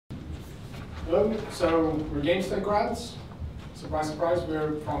Hello, so we're Games Tech grads. Surprise, surprise,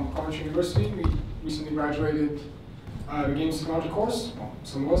 we're from Cambridge University. We recently graduated the Games Technology course, well,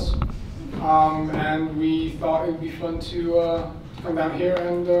 some of us. And we thought it would be fun to come down here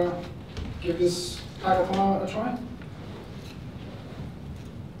and give this hackathon a try.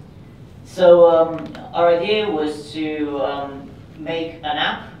 So our idea was to make an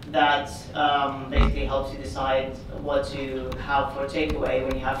app that basically helps you decide what to have for takeaway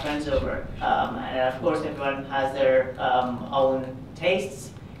when you have friends over. And of course, everyone has their own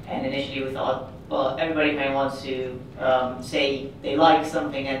tastes. And initially, we thought, well, everybody kind of wants to say they like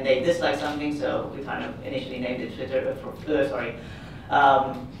something and they dislike something. So we kind of initially named it Tinder for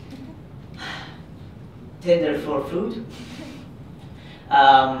food.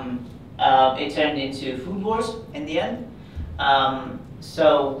 It turned into Food Wars in the end.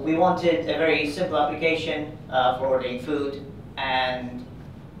 So we wanted a very simple application for ordering food, and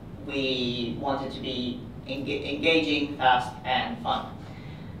we wanted to be engaging, fast, and fun.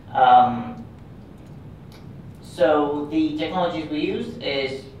 So the technologies we used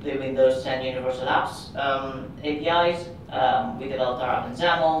is the Windows 10 Universal Apps APIs. We developed our app in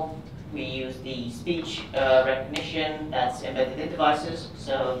XAML. We use the speech recognition that's embedded in devices,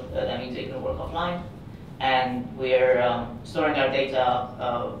 so that means it can work offline. And we're storing our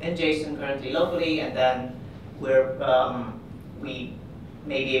data in JSON currently locally, and then we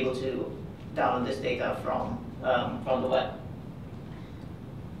may be able to download this data from the web.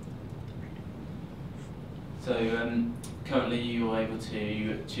 So currently you're able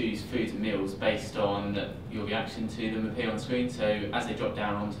to choose foods and meals based on your reaction to them appear on screen. So as they drop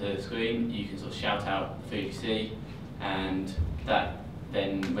down onto the screen, you can sort of shout out the food you see, and that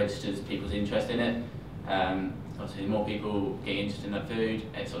then registers people's interest in it. Obviously, the more people get interested in that food,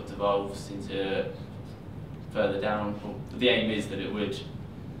 it sort of devolves into further down. Well, the aim is that it would, so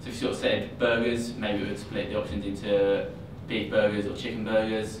if you sort of said burgers, maybe it would split the options into beef burgers or chicken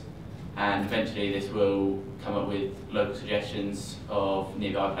burgers, and eventually this will come up with local suggestions of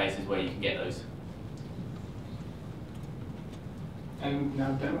nearby places where you can get those. And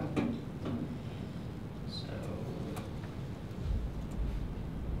now demo.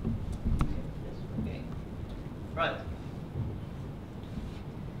 Right.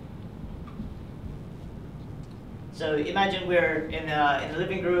 So imagine we're in the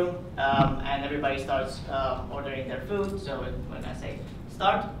living room and everybody starts ordering their food. So when I say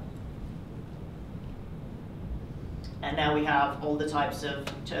start, and now we have all the types of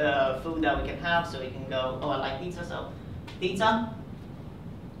food that we can have. So we can go, oh, I like pizza, so pizza,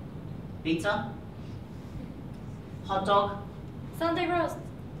 pizza, hot dog, Sunday roast.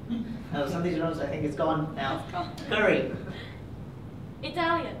 Oh, Sunday roast, I think it's gone now. It's gone. Curry.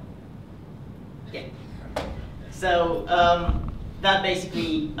 Italian. Yeah. So that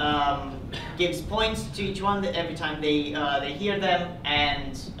basically gives points to each one every time they hear them,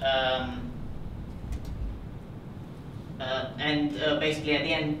 and basically at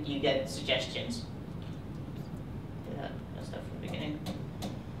the end you get suggestions. That's stuff from the beginning.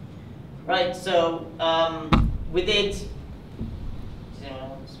 Right. So we did.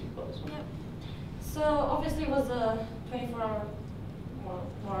 So obviously it was a 24-hour, more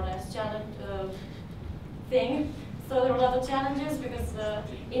or less, challenge thing. So there were a lot of challenges because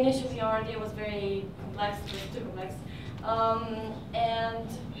initially our idea was very complex, it was too complex. And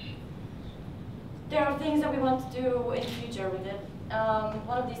there are things that we want to do in the future with it.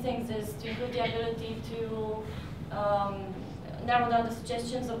 One of these things is to include the ability to narrow down the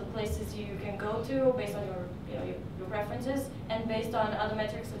suggestions of the places you can go to based on your preferences, and based on other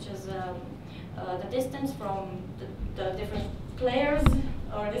metrics such as the distance from the different players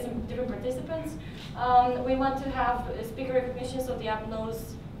or different participants. We want to have speaker recognition, so the app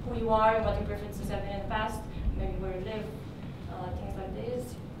knows who you are and what your preferences have been in the past, maybe where you live, things like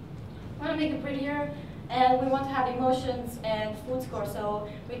this. We want to make it prettier, and we want to have emotions and food score. So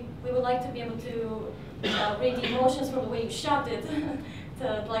we would like to be able to read the emotions from the way you shot it,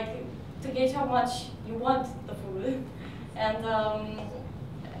 to gauge how much you want the food, and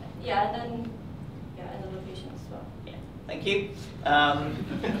yeah, and the location as well. Yeah, thank you.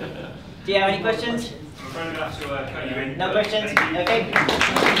 Do you have any questions? I'm afraid I'm going to have to cut you in. No questions? Okay.